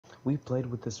We played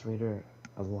with this raider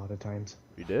a lot of times.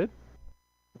 You did?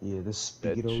 Yeah, the Dead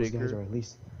speedos guys, shaker? or at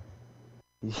least.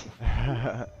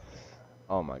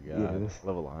 Oh my Yeah, god.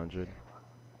 Level 100.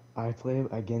 I play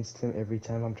against him every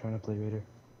time I'm trying to play raider.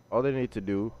 All they need to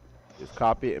do is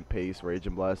copy and paste Rage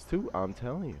and Blast 2. I'm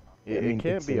telling you. I It mean,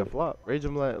 can't be a flop. Rage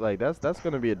and Blast, like, that's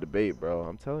gonna be a debate, bro.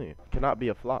 I'm telling you. Cannot be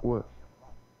a flop. what?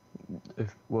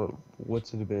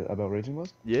 What's the debate about raging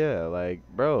was? Yeah, like,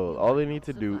 bro, all they need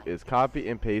to do is copy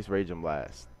and paste Rage and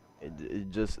Blast.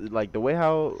 It just, like, the way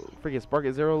how freaking Spark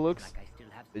Zero looks,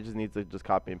 they just need to just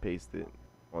copy and paste it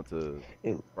onto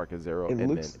Spark Zero, It and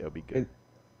looks then it'll be good.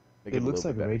 it looks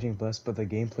like Raging Blast, but the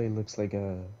gameplay looks like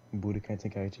a Budokai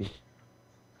Tenkaichi.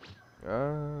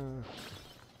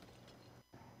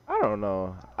 I don't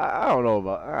know. I don't know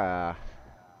about,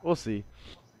 we'll see.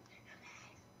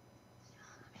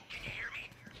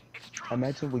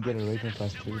 Imagine we get a Raging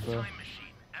Blast 3, bro.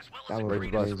 That would be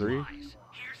Rage Blast crazy.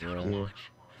 3? Yeah.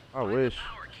 I wish.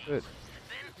 Shit.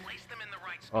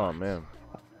 Oh, man.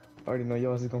 I already know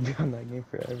y'all is gonna be on that game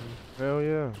forever. Hell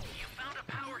yeah.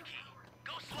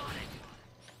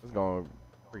 It's gonna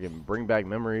freaking bring back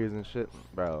memories and shit,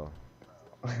 bro.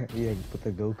 Yeah, put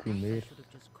the Goku mid.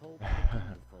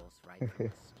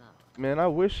 Man, I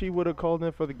wish he would have called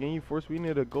in for the Game Force. We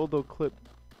need a Goldo clip.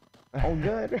 Oh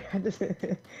god.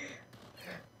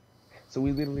 So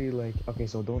we literally like, okay,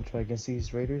 so don't try against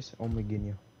these raiders, only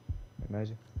Ginyu.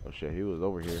 Imagine. Oh shit, he was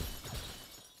over here.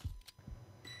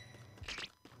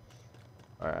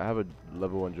 Alright, I have a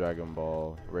level 1 Dragon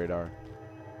Ball radar.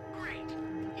 Great.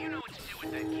 You know what to do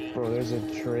with that key. Bro, there's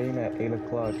a train at 8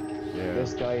 o'clock. Yeah.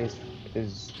 This guy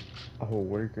is a whole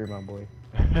worker, my boy.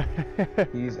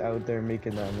 He's out there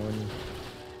making that money.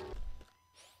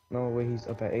 No way, he's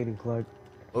up at 8 o'clock.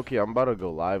 Okay, I'm about to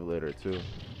go live later too.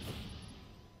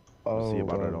 Oh, See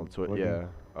about it on Twitch. what Yeah,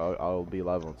 I'll be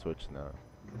live on Twitch now.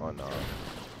 On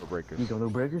the Breakers. You gonna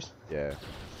do breakers? Yeah.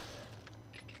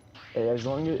 Hey, as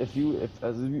long as if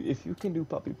you can do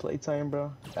puppy playtime,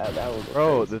 bro, that would go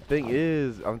Bro, crazy. the thing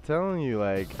is, I'm telling you,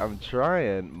 like, I'm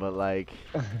trying, but like,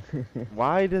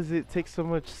 why does it take so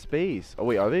much space? Oh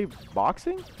wait, are they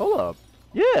boxing? Hold up.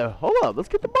 Yeah, hold up. Let's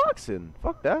get the boxing.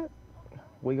 Fuck that.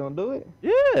 We gonna do it?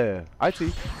 Yeah, I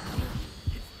see.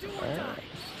 Alright.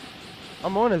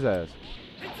 I'm on his ass.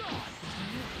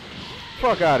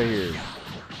 Fuck out of here.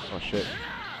 Oh shit.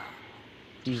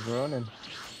 He's running.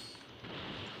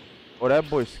 Oh, that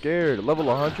boy's scared. Level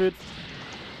 100?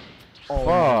 Oh Fuck.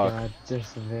 my god,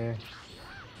 just there.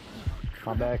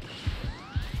 My back.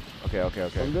 Okay. I'm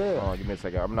good. Hold on, give me a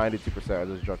second. I'm 92%. I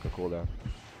just drunk a cooldown.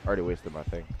 Already wasted my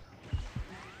thing.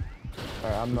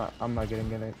 Alright, I'm not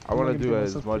getting in it. I want to do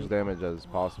as much damage as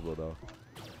possible though.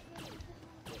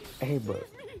 Hey, but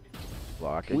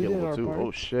Well, I can we get did level our 2. part.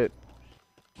 Oh shit.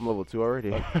 I'm level 2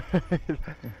 already.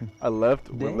 I left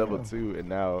with level Damn. 2 and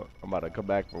now I'm about to come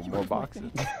back for more boxes.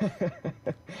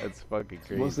 That's fucking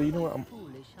crazy. well, so you know what?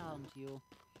 Foolish, aren't you?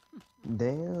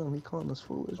 Damn, he calling us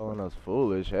foolish. Bro. Calling us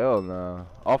foolish? Hell nah.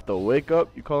 Off the wake up,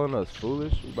 you calling us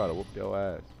foolish? We about to whoop your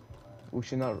ass. We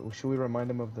should not. Should we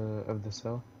remind him of the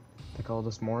cell? They called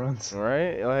us morons.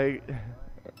 Right? Like,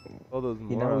 all those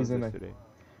He now morons he's in yesterday.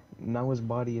 Now his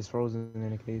body is frozen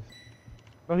in a cave.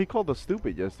 No, he called us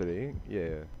stupid yesterday.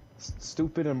 Yeah.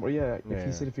 Stupid and yeah. If Yeah.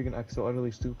 he said if you're gonna act so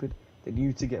utterly stupid, then you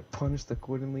need to get punished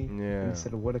accordingly. Yeah. And he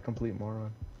said, "What a complete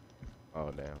moron."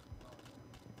 Oh damn.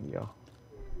 Yeah.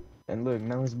 And look,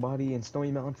 now his body in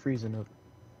Snowy Mountain freezing up.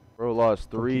 Bro lost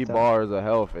 3 keep that. bars of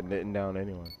health and didn't down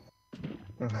anyone.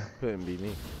 Couldn't be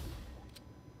me.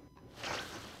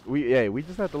 We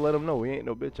just have to let him know we ain't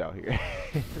no bitch out here.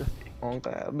 I'll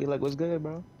be like, "What's good,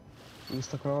 bro? You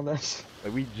stuck on all that shit?"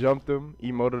 Like we jumped him,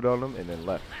 emoted on him, and then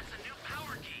left. That's a new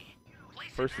power key.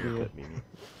 Place First it thing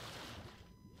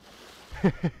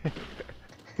Yeah. couldn't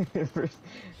be me.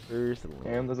 Personally.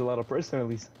 Damn, there's a lot of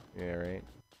personalities. Yeah, right.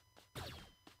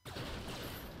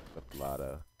 That's a lot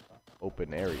of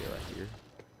open area right here.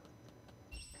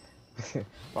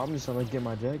 Well, I'm just trying to get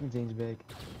my dragon change back.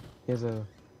 He's Yeah.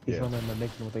 trying to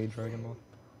make him with a Dragon Ball.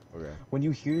 Okay. When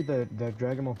you hear the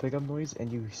Dragon Ball pickup noise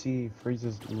and you see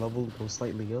Frieza's level go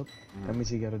slightly up, that means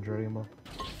he got a Dragon Ball.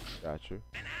 Got you.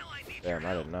 An ally needs Damn,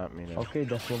 I did not mean that. Okay,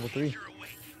 that's level 3. you're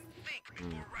awake. Think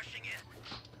before rushing in.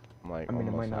 I'm like I mean, it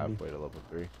almost might not be. halfway to level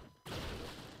 3.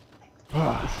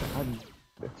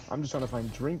 I'm just trying to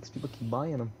find drinks. People keep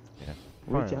buying them. Yeah.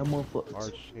 Rich Fine. have more floats.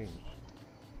 Large change.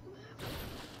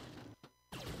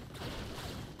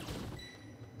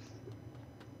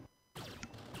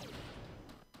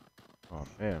 Oh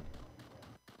man.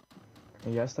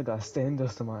 And yeah, I still got stand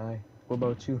dust in my eye. What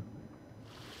about you?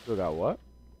 Still got what?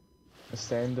 A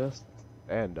stand dust?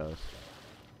 And dust.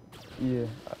 Yeah.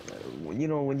 You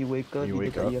know when you wake up, When you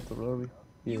wake up? you have to roll.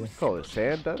 Yeah. Call it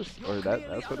sand dust, or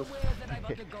that's what it's.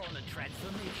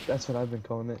 That's what I've been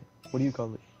calling it. What do you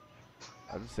call it?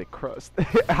 I just say crust.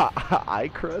 Eye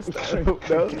crust. I don't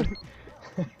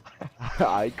know.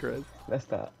 Eye crust. That's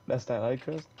that eye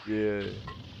crust. Yeah.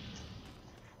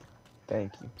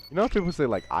 Thank you. You know how people say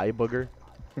like eye booger?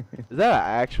 Is that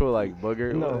an actual like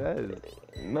booger? No. What that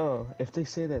is? No, if they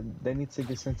say that, they need to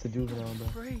get sent to juvenile,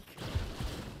 bro.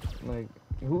 Like,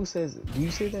 who says? Do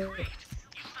you say that?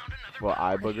 Well,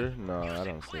 eye booger? No, I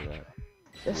don't say that.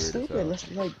 That's Weird as stupid. hell.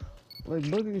 That's like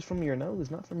boogers from your nose,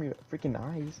 not from your freaking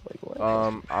eyes. Like what?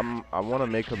 I want to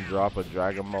make him drop a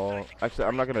Dragon Ball. Actually,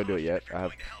 I'm not gonna do it yet. I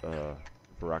have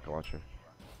rocket launcher.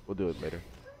 We'll do it later.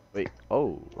 Wait.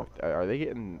 Oh, are they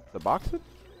getting the boxing?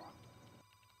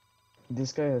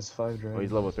 This guy has 5 dragons. Oh,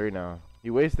 he's level 3 now. He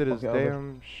wasted his Okay,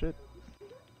 damn shit.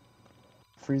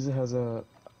 Frieza has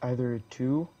either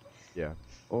 2. Yeah.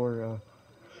 Or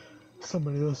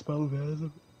somebody else probably has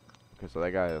them. Okay, so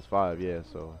that guy has 5. Yeah,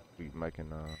 so we might can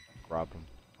rob him.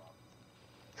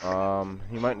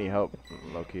 He might need help,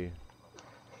 low key.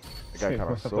 The guy kind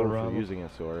of slow for using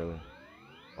it so early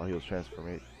while he was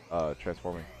transforming.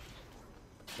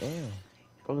 Damn,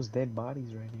 those dead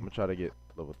bodies right I'm here. gonna try to get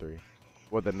level 3.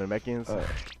 What, the Namekians?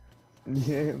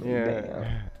 Yeah. Yeah.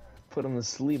 Damn. Put him to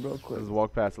sleep real quick. Just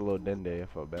walk past a little Dende. I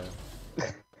felt bad.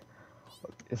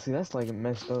 See, that's like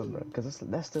messed up, bro. Cause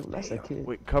that's a kid.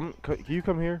 Wait, can you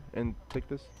come here and take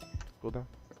this? Go down.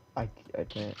 I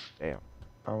can't. Damn.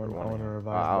 I wanna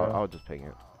revive. Bro. I'll just ping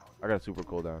it. I got a super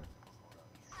cooldown.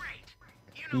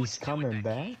 He's coming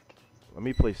back. Let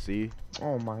me play C.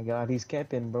 Oh my God, he's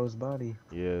capping bro's body.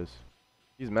 He is.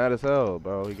 He's mad as hell,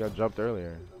 bro. He got jumped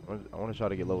earlier. I want to try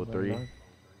to get level 3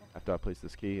 after I place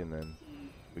this key, and then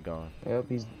we gone. Yep,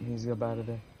 he's up out of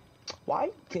there. Why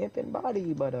camping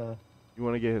body? But You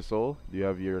want to get his soul? Do you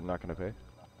have your not gonna pay?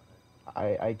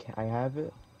 I have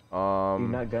it. You're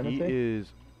not gonna he pay?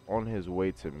 is on his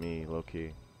way to me, low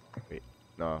key. Wait,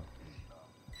 no.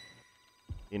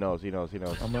 He knows.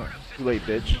 I'm not. Too late,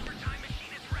 bitch.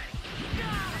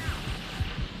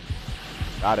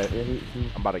 Got it. Yeah,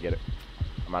 I'm about to get it.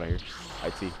 I'm out of here.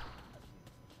 IT.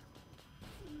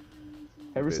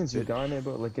 Ever Bitch, since you've bitch. gone there,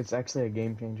 bro, like it's actually a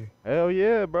game changer. Hell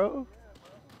yeah, bro.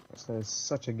 It's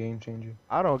such a game changer.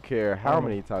 I don't care how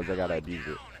many times I gotta abuse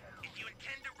it.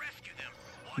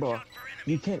 Bro,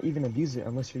 you can't even abuse it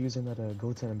unless you're using that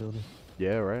Goten ability.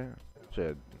 Yeah, right?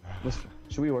 Shit.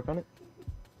 Should we work on it?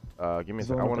 Give me a Is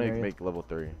second. the I one want with to the make level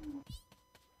 3. I'm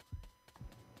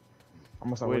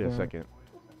gonna start Wait a working on it. second.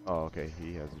 Oh, okay.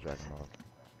 He has a Dragon Ball.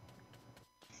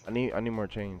 I need more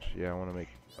change. Yeah, I want to make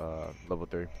level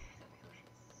 3.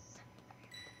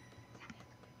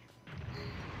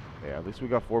 Yeah, at least we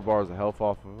got 4 bars of health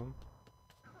off of him.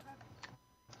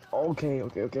 Okay.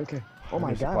 Oh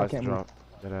my God, I can't move.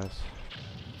 That ass.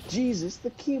 Jesus, the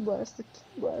key blast.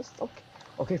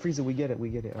 Okay, Frieza, we get it.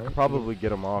 All right. Probably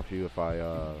get him off you if I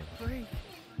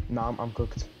Nah, I'm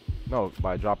cooked. no,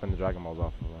 by dropping the Dragon Balls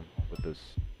off of him with this.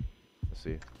 Let's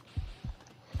see.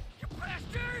 Fuck,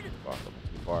 I'm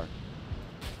too far.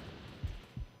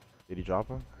 Did he drop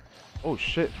him? Oh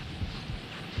shit.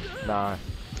 Nah.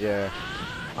 Yeah.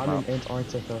 I'm in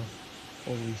Antarctica.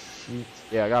 Holy shit.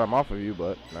 Yeah, I got him off of you,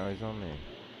 but now he's on me.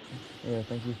 Yeah,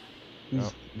 thank you.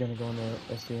 He's gonna go on the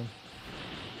STM.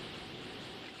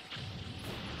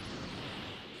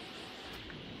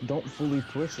 Don't fully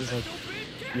push. It's like,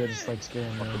 yeah, just like scare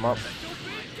him. Fuck him up.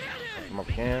 Fuck him up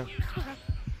again.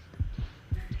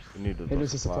 We need to. Hey,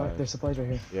 there's a supply. There's supplies right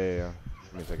here. Yeah.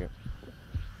 Give me a second.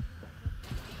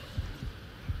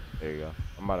 There you go.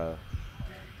 I'm about to.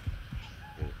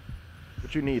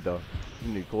 What you need though?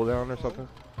 You need cooldown or something?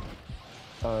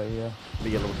 Yeah. Let me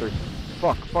get level 3.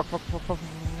 Fuck.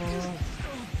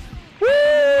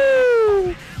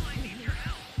 Woo!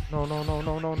 No.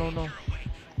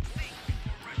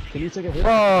 Can you take a hit?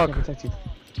 Fuck. I can protect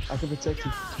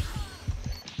you.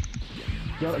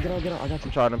 Get out. I got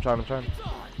you. I'm trying.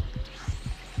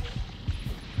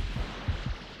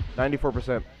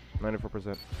 94%.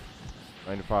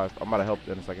 95. I'm about to help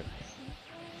in a second.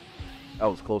 That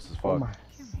was close as fuck. Oh my.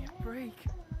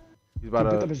 He's about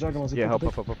Pick to. up his Dragon Balls, Yeah, help.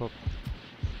 pick- I'm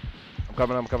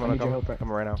coming. I need your help, right?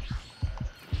 Coming right now.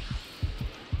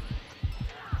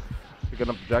 Picking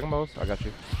up the Dragon Balls. I got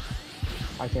you.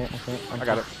 I can't. I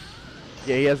got it.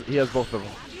 Yeah, he has both of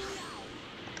them.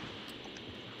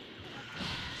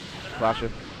 Flash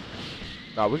him.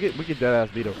 Nah, we get dead ass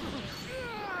beat him.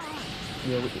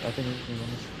 Yeah, I think we can win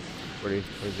this. Where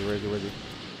is he?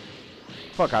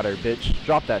 Fuck out of here, bitch.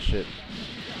 Drop that shit.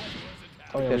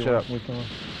 Oh yeah, that shit up. we can.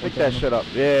 Pick that shit up.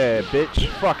 Yeah, bitch.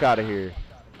 Fuck out of here.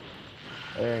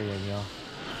 There you go.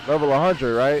 Level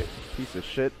 100, right? Piece of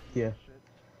shit. Yeah.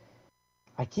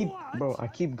 I keep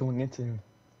going into him.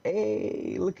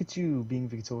 Hey, look at you being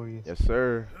victorious. Yes,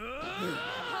 sir.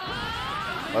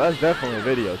 Well, that's definitely a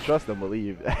video. Trust and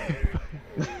believe.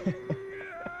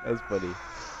 That's funny.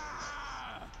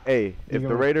 Hey, if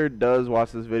the Raider does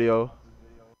watch this video,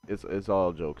 it's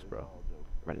all jokes, bro.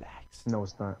 Relax. No,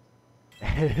 it's not.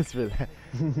 It's relax.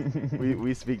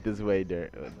 we speak this way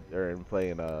during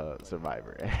playing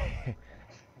Survivor.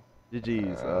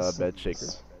 GG's, bed shaker.